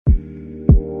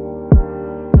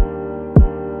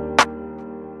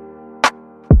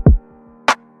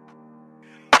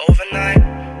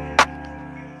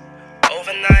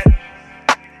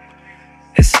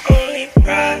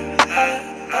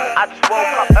I just woke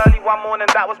up early one morning,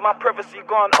 that was my privacy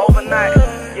gone overnight.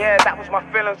 Yeah, that was my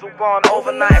feelings all gone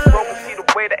overnight. Bro, can see the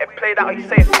way that it played out, you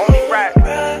say it's only right.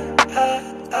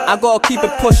 I gotta keep it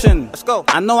pushing. Let's go.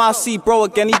 I know I'll see bro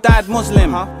again, he died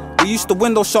Muslim. We used to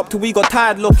window shop till we got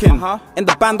tired looking. In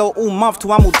the band all month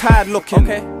till I'm all tired looking.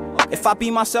 If I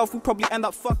be myself, we probably end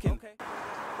up fucking.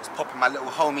 What's poppin', my little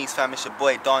homies, fam? It's your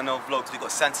boy DarnellVloggs. We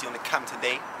got Santi on the cam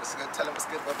today. What's good? Tell him what's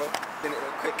good, bro. Did it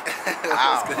real quick.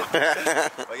 What's good?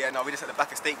 But yeah, no, we just at the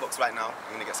back of Steak Box right now.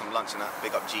 We're gonna get some lunch and that.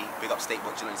 Big up G, big up Steak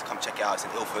Box. You know, just come check it out. It's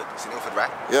in Ilford. It's in Ilford, right?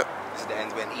 Yep. This is the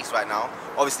end. We're in East right now.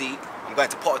 Obviously, I'm going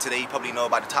to Potter today. You probably know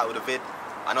by the title of the vid.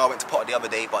 I know I went to Potter the other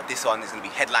day, but this one is gonna be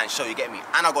headline show. You get me?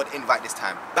 And I got an invite this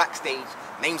time. Backstage.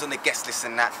 Names on the guest list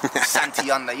and that.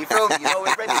 Santi under, you feel me? You know,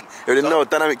 we're ready. You already know,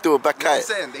 dynamic duo, back you know what I'm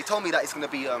saying? They told me that it's going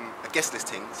to be a guest list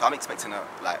thing, so I'm expecting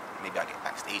like, maybe I get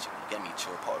backstage and get me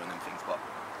chill Potter and them things, but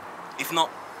if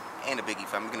not, it ain't a biggie,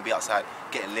 fam. We're going to be outside,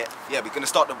 getting lit. Yeah, we're going to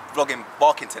start the vlogging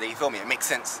barking today, you feel me? It makes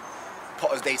sense.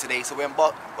 Potter's day today, so we're in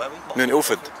Bark. Where are we? We're in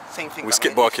Ilford. Same thing. We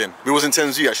skip barking. We was in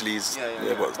Thames View actually.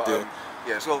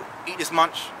 Yeah, so eat this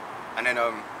munch, and then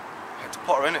head to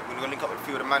Potter, innit? We're going to link up with a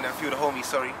few of the man and a few of the homies,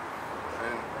 sorry.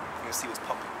 And see what's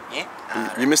popping. Yeah?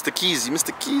 You missed the keys,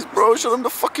 bro. Show them the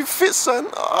fucking fit, son.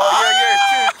 Oh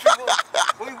yeah, true.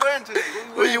 What are you wearing today?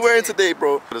 What are you wearing today,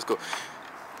 bro? Let's go.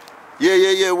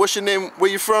 Yeah. What's your name? Where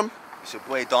you from? It's your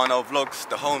boy DarnellVloggs,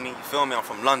 the homie. You feel me? I'm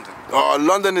from London. Oh,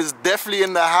 London is definitely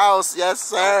in the house. Yes,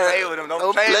 sir. Don't play with him.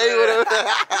 Don't play with him.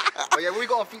 But yeah, what we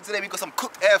got on feet today? We got some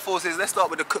cooked Air Forces. Let's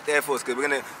start with the cooked Air Force because we're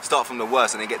gonna start from the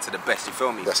worst and then get to the best. You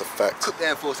feel me? That's a fact. Cooked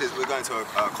Air Forces. We're going to a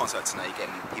concert tonight. You get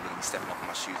me? People gonna be stepping up on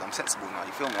my shoes. I'm sensible now.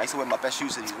 You feel me? I used to wear my best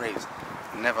shoes to these raves.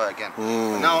 Never again.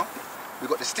 But now we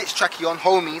got the Stitch trackie on,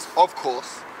 homies. Of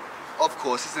course.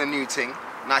 This is a new thing.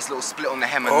 Nice little split on the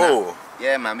hem and that.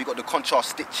 Yeah, man. We got the contrast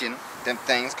stitching. Them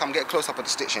things. Come get close up at the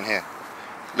stitching here.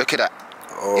 Look at that.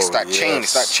 It's that chain.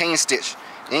 It's that chain stitch.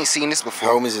 You ain't seen this before.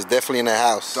 Homies is definitely in the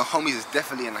house. The homies is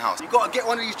definitely in the house. You gotta get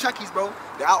one of these trackies, bro.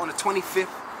 They're out on the 25th.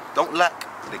 Don't lack.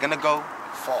 They're gonna go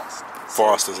fast.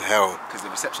 Fast as hell. Because the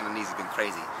reception on these has been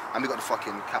crazy. And we got the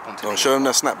fucking cap on today. Don't show them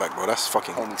that snapback, bro. That's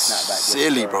fucking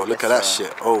silly, bro. Look at that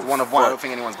shit. Oh, one of one. I don't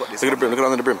think anyone's got this. Look at the brim. Look at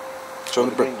under the brim. Show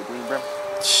them the brim. The green brim.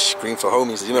 Green for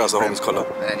homies. You know that's the homies color.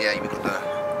 And then yeah, we got the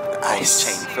ice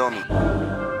chain. You feel me?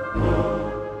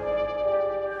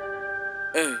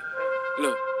 Hey,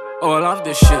 look. Oh, I love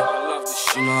this shit.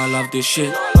 You know I love this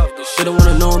shit. She don't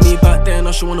wanna know me back then,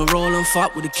 now she wanna roll and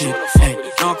fuck with the kid. Hey,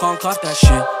 no, I can't cuff that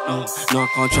shit. No, I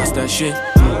can't trust that shit.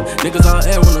 Niggas out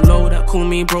here wanna know that cool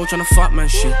me, bro, tryna fuck man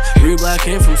shit. Rude boy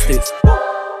came from sticks.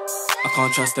 I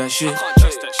can't trust that shit.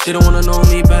 She don't wanna know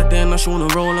me back then, now she wanna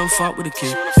roll and fuck with the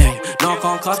kid. Hey, no, I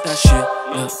can't cuff that shit.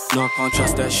 No, I can't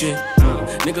trust that shit.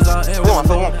 Niggas out here wanna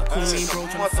know that cool me, bro,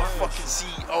 tryna fuck man shit.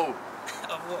 CEO.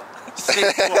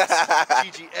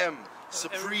 GGM,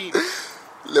 Supreme.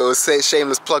 Little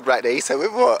shameless plug right there. He said,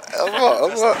 with what?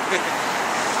 What?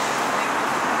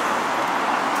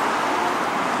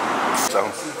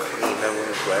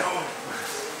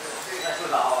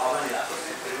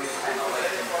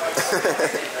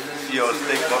 Yo,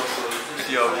 Steak Box.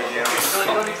 Yo, GGM.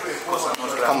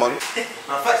 Come on.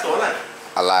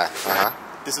 I lie.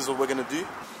 This is what we're gonna do.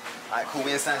 Alright, cool.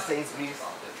 We in Sainsbury's.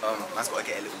 Man's gotta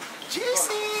get a little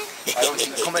juicy.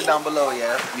 Comment down below,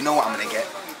 yeah. You know what I'm gonna get.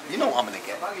 You know what I'm gonna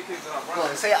get. Go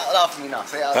on, say it out loud for me now.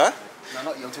 Say it out loud. No,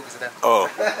 not you. I'm talking to them. Oh.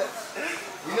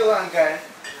 You know where I'm going.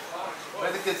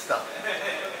 Where's the good stuff?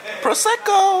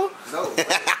 Prosecco. No.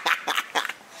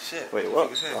 Shit. Wait, what?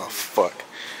 Oh fuck.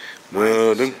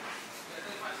 Well, then.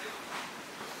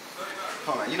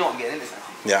 Come on, man. You know what I'm getting in this.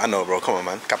 Yeah, I know, bro. Come on,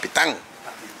 man. Capitan.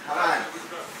 Come on.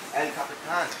 El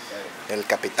Capitan. El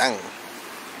Capitan.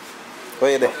 What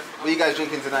are you What are you guys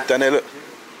drinking tonight? Darnell, look.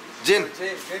 Gin.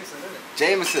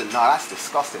 Jameson. No, that's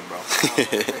disgusting, bro.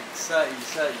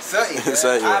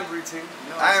 30. I'm rooting.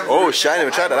 Oh, shit, I didn't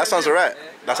even try that. That sounds alright.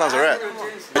 That sounds alright.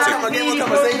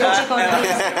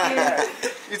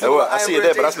 I see it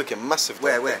there, but that's looking massive.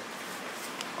 Where?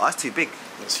 Oh, that's too big.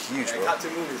 That's huge, bro.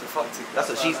 Captain Movies a fuck too. That's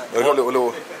what she's.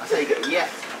 Little. That's how you get. Yeah.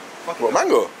 What,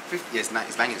 mango? 50, yeah, it's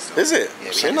banging still. Is it?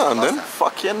 Yeah, say nothing then.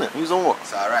 Fuck yeah, innit? Who's on what?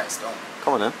 It's alright, it's done.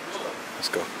 Come on then. Let's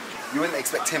go. You wouldn't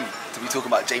expect him to be talking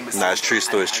about Jameson. Nah, it's true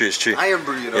still, it's true. Iron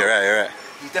Brew, you know. You're right.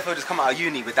 He's definitely just come out of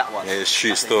uni with that one. Yeah, it's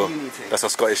true still. That's a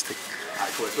Scottish thing.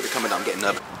 Alright, cool. It's really coming down. I'm getting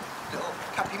nervous. Little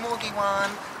Cappy Morgie one.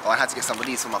 Oh, I had to get some of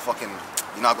these for my fucking.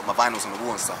 You know, I got my vinyls on the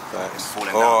wall and stuff. It's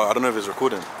falling down. I don't know if it's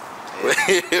recording.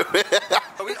 Yeah.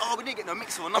 We didn't get no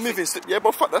mixer or nothing. Yeah,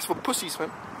 but fuck, that's for pussies, man.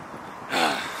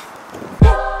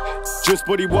 Just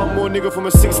body one more nigga from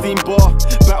a 16 bar.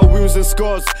 Battle wounds and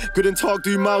scars. Good and talk,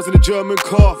 do miles in a German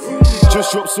car.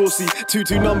 Just drop saucy. 2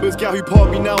 numbers, gal who part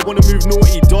me now wanna move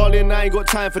naughty. Darling, I ain't got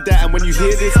time for that. And when you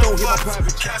hear this, don't hit my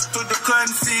private. Cash to the crime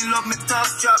scene, love me tough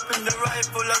strap in the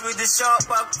rifle, with the sharp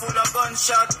back full of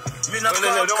gunshot. Me not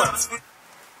cops with.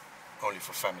 Only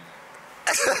for family.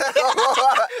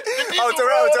 Oh,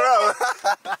 Darrell.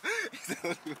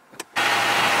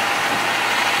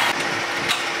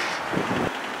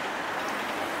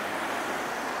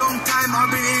 Long time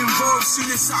I've been involved,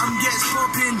 soon as something gets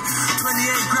popping.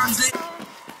 28 grams later.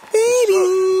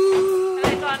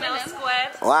 Darnell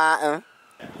squared. Wow.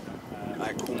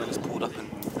 Alright, cool, man, just pulled up and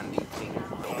a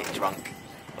little bit drunk.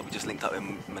 But we just linked up with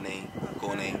Monet,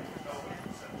 Gornay.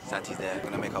 Santi's there,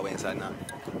 gonna make our way inside now.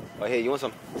 Oh, here, you want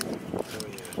some? Oh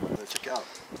yeah, check it out.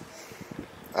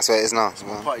 That's where it is now. It's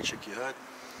one party trick, you heard?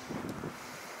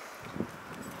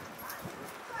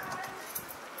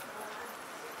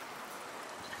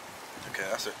 Okay,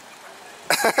 that's it.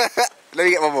 Let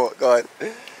me get one more, go on.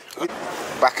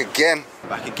 Back again,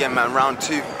 man, round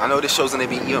 2. I know this show's gonna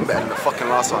be even better than the fucking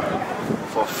last one.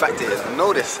 For a fact it is, I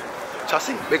know this. Trust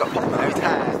me, big up Pop every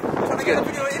time. Quick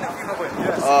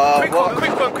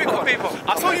one, people.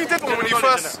 I saw you did one when you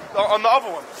first, on the other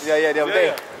one. Yeah, the other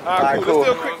day. Alright, cool.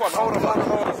 Let's do a quick one. Hold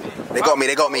on. They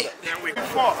got me.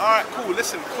 Alright, cool.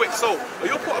 Listen, quick. So, are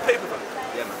you a part of Payper'S?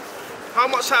 Yeah, man. How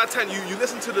much out of 10? You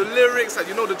listen to the lyrics, and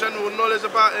you know the general knowledge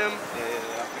about him? Yeah.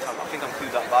 I think I'm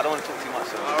clued up, but I don't want to talk too much.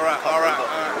 So Alright,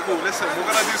 cool. Listen, we're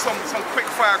gonna do some quick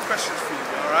fire questions for you,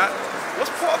 alright?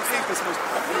 What's part of Payper'S most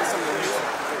popular song on YouTube?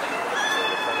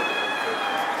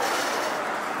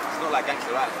 It's not like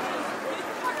gangster rap.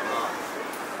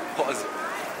 Potter's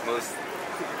most.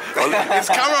 This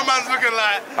cameraman's looking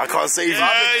like. I can't save you.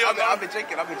 I've been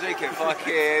joking. Fuck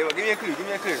it. Give me a clue.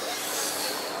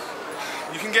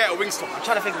 You can get a Wingstop. I'm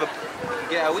trying to think of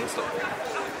get a Wingstop.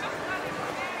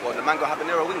 What, the man got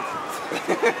habanero wings?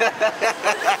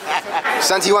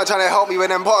 Santi, you weren't trying to help me with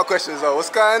them Potter questions though. What's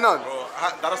going on? Bro,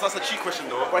 that's a cheat question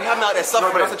though. Well, you have me out there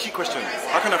suffering. That's a cheat question.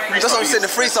 How can a freestyle? That's what I'm saying,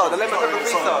 the freestyle, the lemon pepper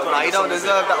freestyle. Nah, he don't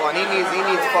deserve that one. He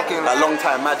needs fucking. A long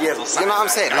time, mad years or something. You know what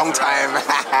I'm saying? Long time.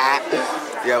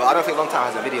 Yeah, but I don't think Long Time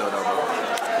has a video though, bro.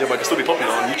 Yeah, but it can still be popular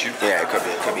on YouTube. Yeah, it could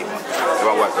be, but it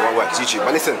won't work, it's YouTube.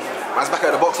 But listen, man's back at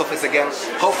the box office again.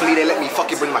 Hopefully they let me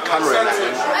fucking bring my camera in.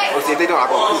 Obviously if they don't, I've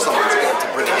got to call someone to get them to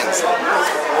bring it in. So.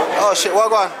 Oh shit,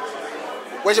 what go on?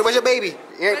 Where's your baby?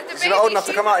 She's not old enough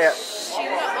to come out yet. She's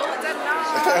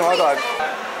not old enough. Hold on.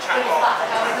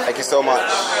 Thank you so much.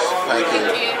 Thank you.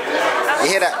 You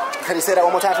hear that? Can you say that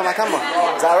one more time for my camera?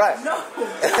 Is that alright? No.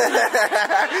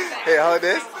 Here, hold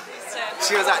this.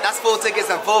 She was like, that's 4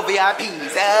 tickets and 4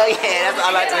 VIPs. Oh yeah, that's what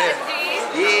I like to hear.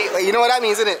 Yeah, well, you know what that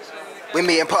means, isn't it? We're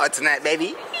meeting Potter tonight,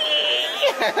 baby.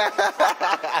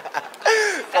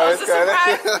 That was a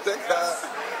surprise.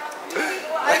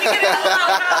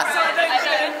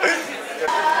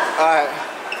 Alright.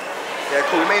 Yeah,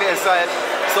 cool, we made it inside.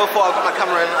 So far I've got my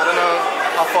camera in. I don't know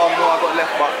how far more I've got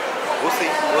left, but we'll see.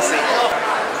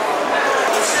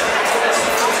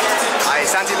 Alright,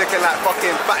 Santi looking like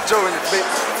fucking Fat Joe in the bit.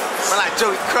 Man like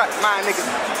Joey Crack, man, niggas.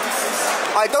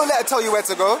 Alright, don't let her tell you where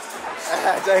to go.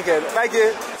 Joking. Thank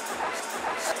you.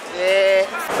 Yeah.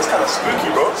 That's kind of spooky,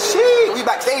 bro. Shit, we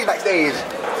backstage.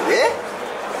 Yeah?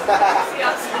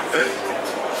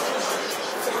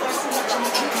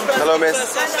 Hello, miss.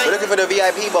 We're looking for the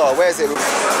VIP bar. Where is it?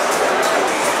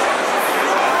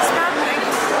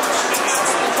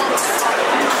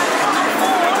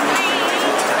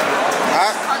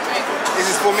 Huh? This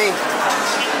is for me.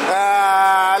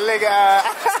 Look at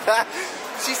her.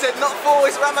 She said, not for,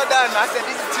 it's Ramadan. I said,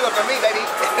 this is 2 for me, baby.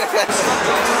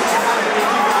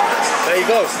 There you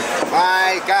go.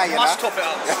 My guy, you know. Must top it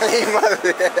up. He must.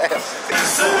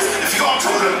 If you got a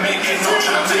problem, make it no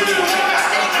trying to take it.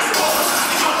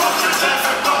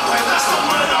 That's not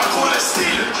murder, I call it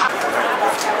stealing.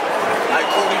 Alright,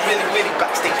 cool, we really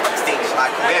backstage.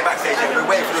 Alright, cool, we're backstage, we're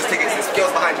waiting for those tickets. There's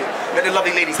girls behind you. Let the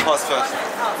lovely ladies pass first.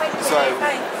 So,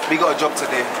 we got a job to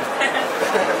do.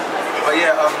 But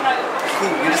yeah, cool,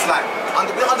 we're just like,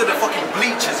 we're under the fucking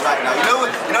bleachers right now. You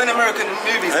know in American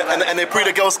movies. And they pre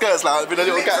the girl skirts like with the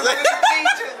little cats.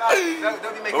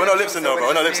 We're not lipsing though,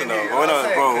 bro.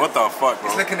 Bro, what the fuck, bro?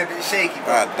 It's looking a bit shaky,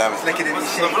 bro. God damn it. It's looking a bit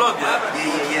shaky. The vlog, yeah?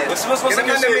 Yeah. What's the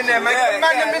man them in there, man? The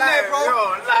man them in there, bro.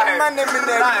 The man them in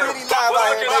there. Really live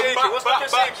out here, bro. What's looking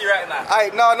shaky right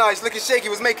now? No, it's looking shaky.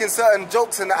 He was making certain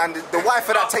jokes and that, and the wife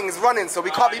of that thing is running, so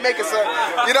we can't be making certain.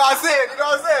 You know what I'm saying?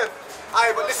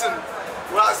 Alright, but listen,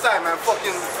 we're outside, man.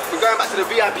 We're going back to the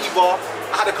VIP bar.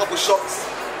 I had a couple shots.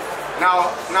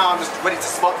 Now I'm just ready to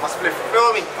smoke my spliff.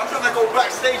 Feel me? I'm trying to go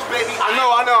backstage, baby. I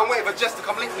know. I'm waiting for Jess to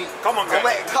come link me. Come on, guys.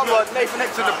 Come on, Nathan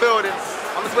next to the building.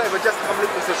 I'm just waiting for Jess to come link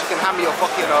me so she can hand me a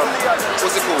fucking,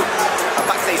 what's it called? A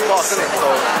backstage pass, isn't it? So,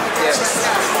 yeah.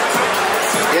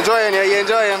 You enjoying, yeah? You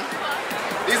enjoying?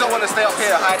 These don't want to stay up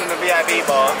here hiding in the VIP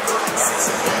bar.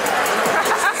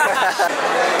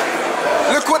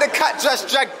 Look what the cat just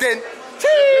dragged in.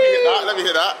 Let me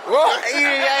hear that. What?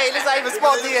 Hey, let's not even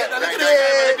spot it.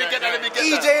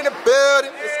 EJ in the building.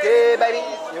 It's good, baby.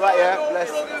 You right, yeah? Bless.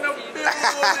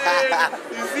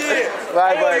 You see it?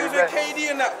 Right, boy. There's a KD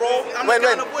in that, bro. When?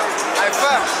 Hey,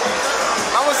 fam.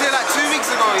 I was here like 2 weeks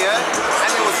ago, yeah?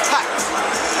 And it was packed.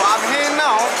 But I'm here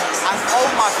now, and oh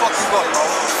my fucking god, bro.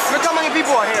 Look how many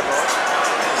people are here, bro.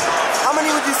 How many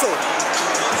would you say?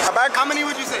 A bag? How many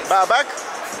would you say? By a bag?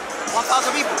 1,000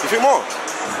 people. You think more?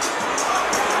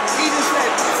 Even said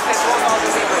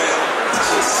 1,000 people.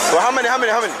 Well, how many? 10,000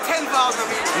 people.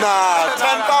 Nah,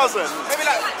 10,000. Maybe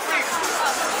like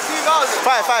 2,000.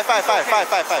 Five.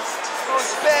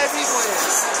 Bare people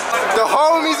here. The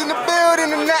homies in the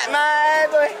building and that, man.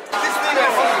 This nigga,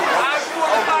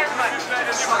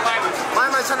 my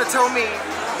man's trying to tell me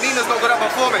Nina's not good at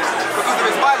performance because of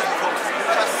his violence performance.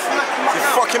 You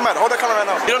fucking mad. Hold the camera right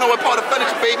now. You don't know we're part of the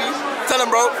furniture, baby. Tell him,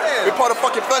 bro. Yeah. We're part of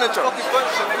fucking furniture. Fucking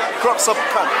furniture, nigga. Crops up,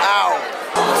 cunt. Ow.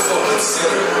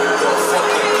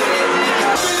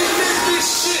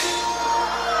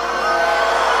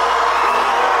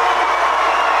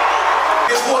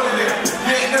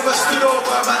 You ain't never stood over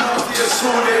a man after you're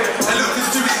sworn in and looked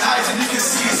into his eyes and you can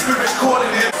see his spirit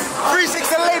calling him.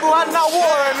 360 label had that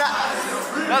water and that.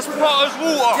 That's Payper'S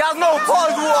water. Yeah, no,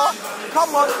 Payper'S water.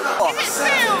 Come on.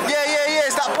 Yeah,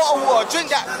 it's that bottled water.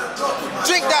 Drink that.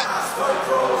 Yeah.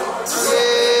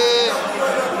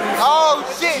 Oh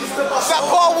shit. That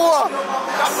bottled water.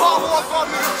 That bottled water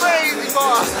got me crazy,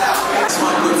 bro.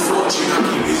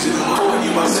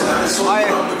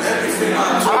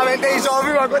 I'm having deja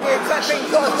vu. I got the exact same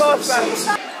thoughts last man. 07,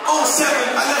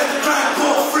 I let the drive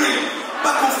pour free.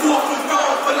 Back and forth from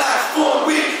round for like 4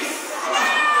 weeks.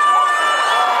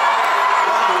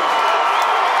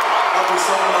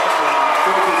 So much, man.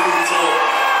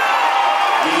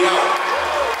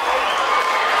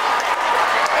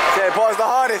 Yeah, Payper'S the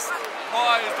hardest.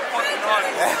 Payper'S the fucking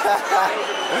hardest.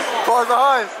 Payper'S the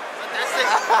hardest.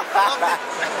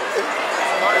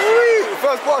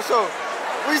 First part show.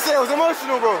 What you say? It was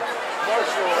emotional, bro.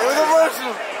 It was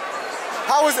emotional.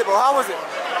 How was it, bro? How was it?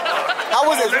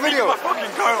 The video?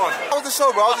 How was the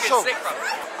show, bro?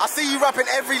 I see you rapping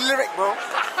every lyric, bro.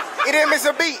 He didn't miss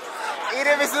a beat.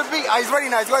 Ah, he's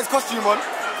ready now. He's got his costume on.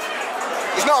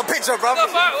 It's not a picture, bro.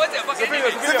 What's it? It's a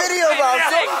video, bro.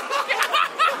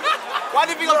 Why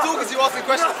do you think I'm talking to you asking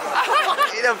questions?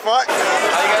 He didn't fuck. How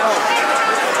you getting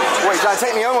home? Wait, you trying to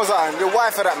take me home or something? Your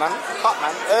wife for that, man. Fuck,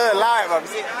 man. Lie, man.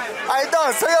 How you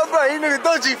doing? Say yo, bro. You nigga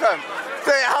dodgy, fam.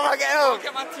 Say, how am I getting home?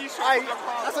 Get my t-shirt.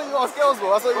 That's what you ask girls,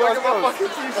 bro. That's what you ask girls. My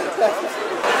fucking t-shirt.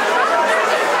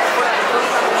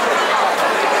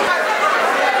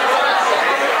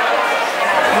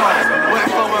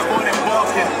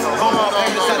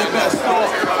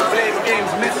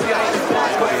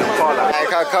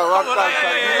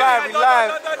 We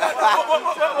live.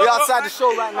 We outside the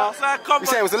show right now. You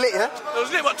say it was a lit, yeah? It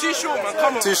was lit, but too short, man.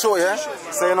 Come on. Too short, yeah?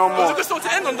 Say no more. It was a good start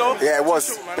to end on, though. Yeah, it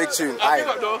was. Big tune.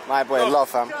 My boy, love,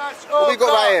 fam. What we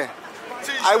got right here?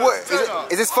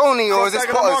 Is this phony or is this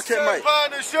Payper'S?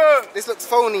 This looks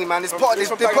phony, man. Did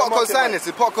Payper'S sign this?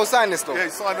 Did Payper'S sign this though? Yeah,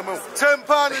 he signed them all.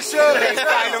 £10 a shirt!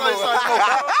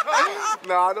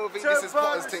 No, I don't think this is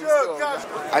Payper'S thing still.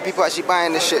 Are people actually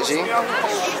buying this shit, G? You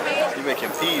making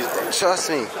peas, bro. Trust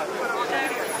me. £10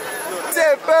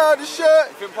 a shirt!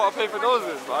 You think Payper'S pay for those?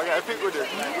 I gotta pick with it.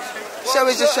 Show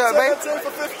us your shirt, babe.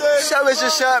 Show us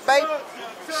your shirt, babe.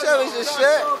 Show us your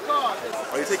shirt.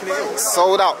 Are you taking it in?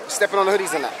 Sold out. Stepping on the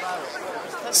hoodies and that.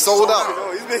 Sold out.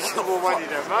 He's making more money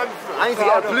there, man. I need to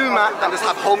get a blue mat and just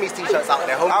have homies t-shirts out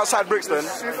there. Outside Brixton,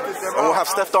 and we'll have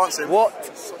Steph dancing. What?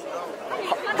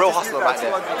 Real hustler back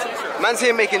there. Man's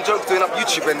here making jokes, doing up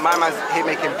YouTube, and my man's here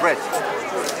making bread.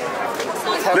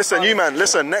 Listen, you man,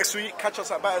 listen, next week, catch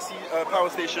us at Battersea Power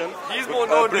Station. He's more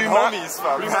known than homies,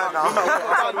 fam. Blue mat now.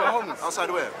 Outside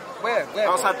where? Where?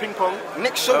 Outside ping pong.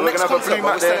 Next show, next concert,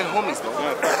 we're selling homies, bro.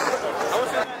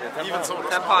 Even so,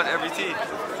 £10 every tea.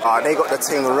 They got the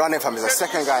thing running, fam. There's a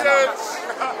second guy now.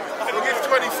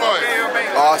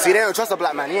 25. Oh, see, they don't trust a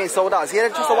black man. He ain't sold out. See, they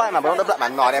don't trust a white man, but not the black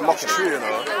man. No, they're mocking. True, you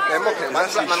know. They're mocking it.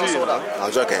 That's black man not sold out.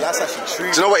 I'm joking. That's actually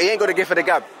true. Do you know what? He ain't got a gift for the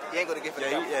gab. He ain't got a gift for the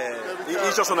gab. Yeah.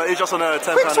 He's just on a £10 a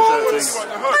shirt thing.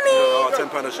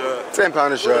 £10 a shirt.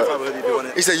 £10 a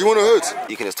shirt. He said, you want a hood?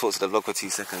 You can just talk to the vlog for 2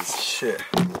 seconds. Shit.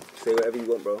 Say whatever you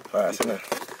want, bro. Alright, so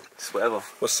just whatever.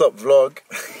 What's up, vlog?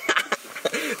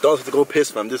 Don't have to go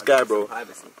piss, fam. This guy, bro.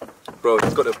 Bro,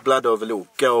 he's got the bladder of a little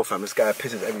girl, fam. This guy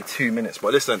pisses every 2 minutes.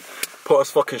 But listen,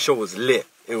 Payper'S fucking show was lit.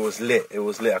 It was lit. It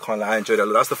was lit. I can't lie. I enjoyed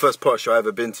it. That's the first Payper'S show I've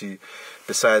ever been to,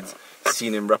 besides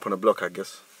seeing him rap on the block, I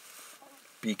guess.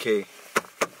 BK.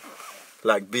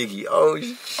 Like Biggie. Oh,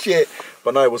 shit.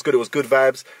 But no, it was good. It was good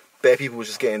vibes. Bare people was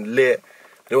just getting lit.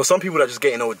 There were some people that just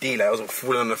getting OD. Like, I was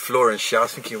falling on the floor and shit. I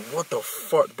was thinking, what the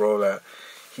fuck, bro? Like,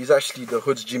 he's actually the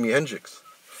hood's Jimi Hendrix.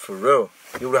 For real.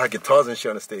 He would have had guitars and shit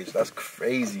on the stage. That's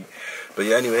crazy. But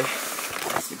yeah, anyway,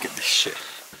 look at this shit.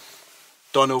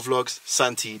 DarnellVlogss,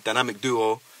 Santi, dynamic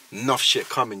duo. Enough shit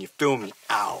coming, you feel me?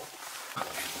 Ow.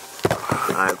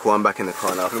 Alright, cool, I'm back in the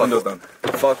car now.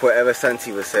 Fuck whatever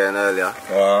Santi was saying earlier.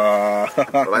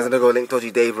 But I'm gonna go link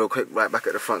Dodgy Dave real quick right back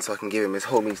at the front so I can give him his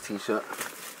homies t-shirt.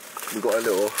 We got a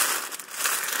little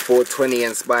 420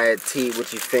 inspired tee. What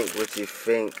do you think? What do you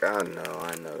think? I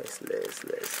know, it's lit, it's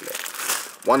lit, it's lit.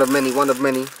 One of many. To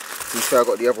be fair, I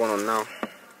got the other one on now.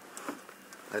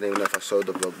 I don't even know if I showed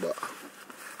the vlog, but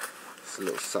it's a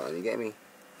little something, you get me?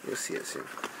 You'll see it soon.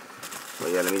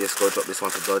 But yeah, let me just go drop this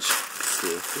one to Dodge. See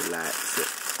if he likes it.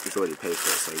 He's already paid for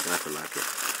it, so he's gonna have to like it.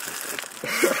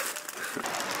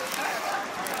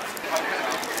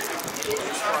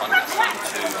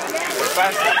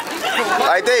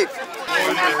 Hi, Dave.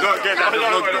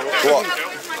 What?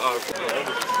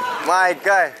 My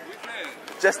guy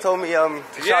just told me to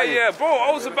shout you. Yeah, bro,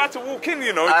 I was about to walk in,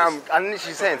 you know. I'm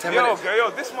literally saying 10 minutes. Yo,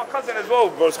 this is my cousin as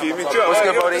well, broski. What's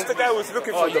good, brody? This the guy who was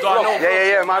looking for the vlog.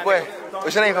 Yeah, my boy.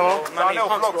 What's your name, Famo?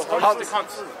 DarnellVlogss.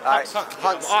 Hunts.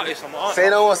 I'm an artist. Say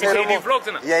no more, say no more. Vlogs,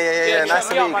 innit? Yeah, nice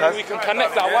to meet you, cuz. We can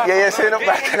connect that Wi-Fi. Yeah, say no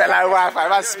back to that like Wi-Fi.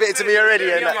 Man, spit it to me already.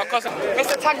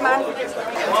 Mr. Tagman.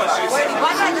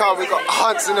 We got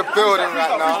Hunts in the building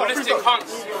right now. Holistic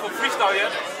Hunts for freestyle, yeah?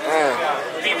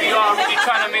 BBR, really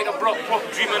trying to make the block pop,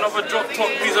 dreaming of a drop top,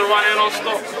 these are running on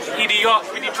stop. EDR,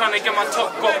 really trying to get my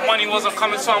top got, money wasn't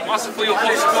coming, so I'm asking for your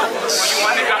whole spot. When you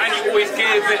my nigga and you always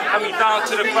gave it, had me down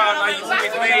to the ground, now you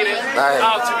always made it.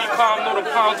 Out to be calm, no the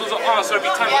pounds was an answer, every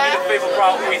time you made a favor, bro,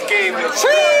 I always gave it.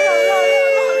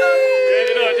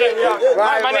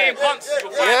 Right, my name Hunts.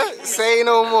 Yeah, say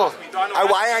no more.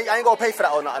 I ain't gonna pay for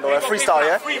that or nothing, though. Freestyle,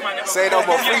 yeah? Say no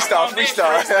more. Freestyle.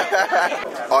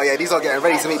 Oh yeah, these are getting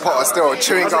ready to meet Payper'S still.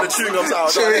 Chewing gum.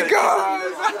 Chewing gum.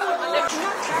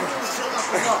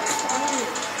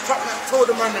 Told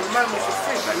the man was a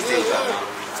fish.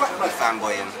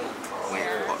 Fanboy and wait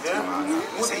for Payper'S to come out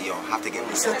and say, yo, have to get me.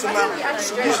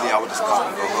 Usually I would just come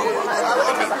and go home, but I got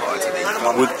to meet Payper'S today.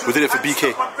 We did it for BK.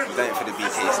 We done it for the BK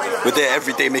stuff. We're there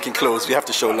every day making clothes. We have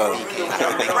to show love.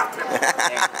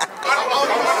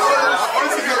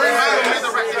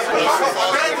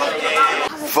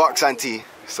 Fuck Santi.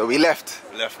 So we left.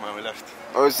 We left, man. We left.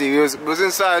 Obviously, we was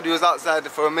inside. We was outside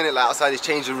for a minute, like outside his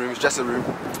changing room, dressing room.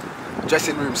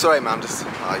 Sorry, man. I'm just,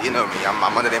 you know me.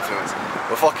 I'm under the influence.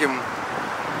 But fucking,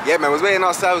 yeah, man. I was waiting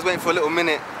outside. I was waiting for a little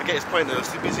minute. I get his point. Though. It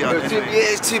was too busy out there.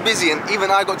 Yeah, it's too busy, and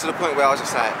even I got to the point where I was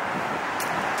just like,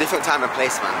 different time and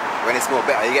place, man. When it's more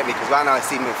better, you get me? Because right now I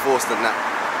see him enforced and that.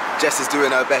 Jess is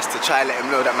doing her best to try and let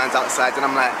him know that man's outside, and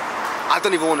I'm like, I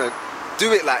don't even want to do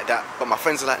it like that, but my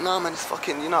friends are like, no man, just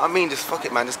fucking, you know what I mean, just fuck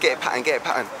it, man, just get it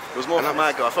pattern. It was more for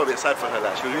my girl. I felt a bit sad for her,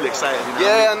 like, she was really excited, you know.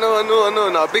 Yeah, I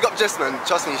know, big up Jess, man,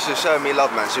 trust me, she was showing me love,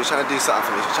 man, she was trying to do something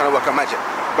for me, she was trying to work on magic.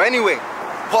 But anyway,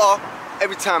 Payper'S,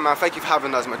 every time, man, thank you for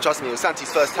having us, man, trust me, it was Santi's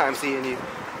first time seeing you,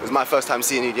 it was my first time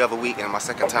seeing you the other week, and my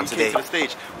second time today. To the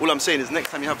stage. All I'm saying is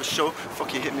next time you have a show,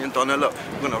 fuck you, hit me and Darnell up,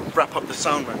 we're gonna wrap up the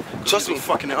sound, man. Trust me,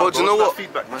 fucking it bro, up, do you know what,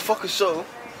 feedback, man. Fuck a show.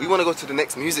 We want to go to the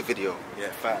next music video. Yeah,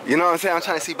 fact. You know what I'm saying? I'm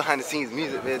trying to see behind the scenes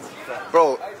music vids.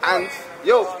 Bro, and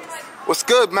yo, what's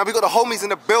good, man? We got the homies in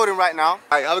the building right now.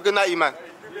 Alright, have a good night, you man.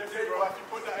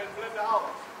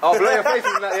 Oh, blow your face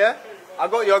in that, yeah? I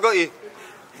got you.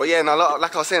 But yeah, now,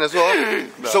 like I was saying as well.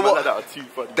 No, so what?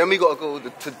 Like then we got to go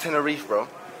to Tenerife, bro.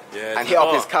 Yeah. And hit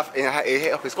up his cafe.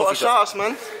 Hit up his coffee shop. Shout us,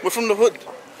 man. We're from the hood.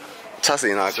 Trust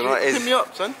me, you know what it is. Hit me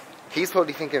up, son. He's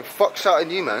probably thinking, fuck shouting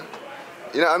you, man.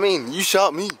 You know what I mean? You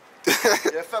shout me.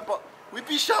 Yeah, fair, but we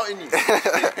be shouting you.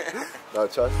 No,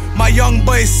 trust me. My young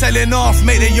boys selling off,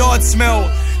 make the yard smell.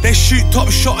 They shoot top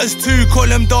shotters too, call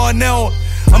them Darnell.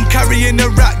 I'm carrying the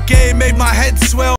rap game, made my head swell.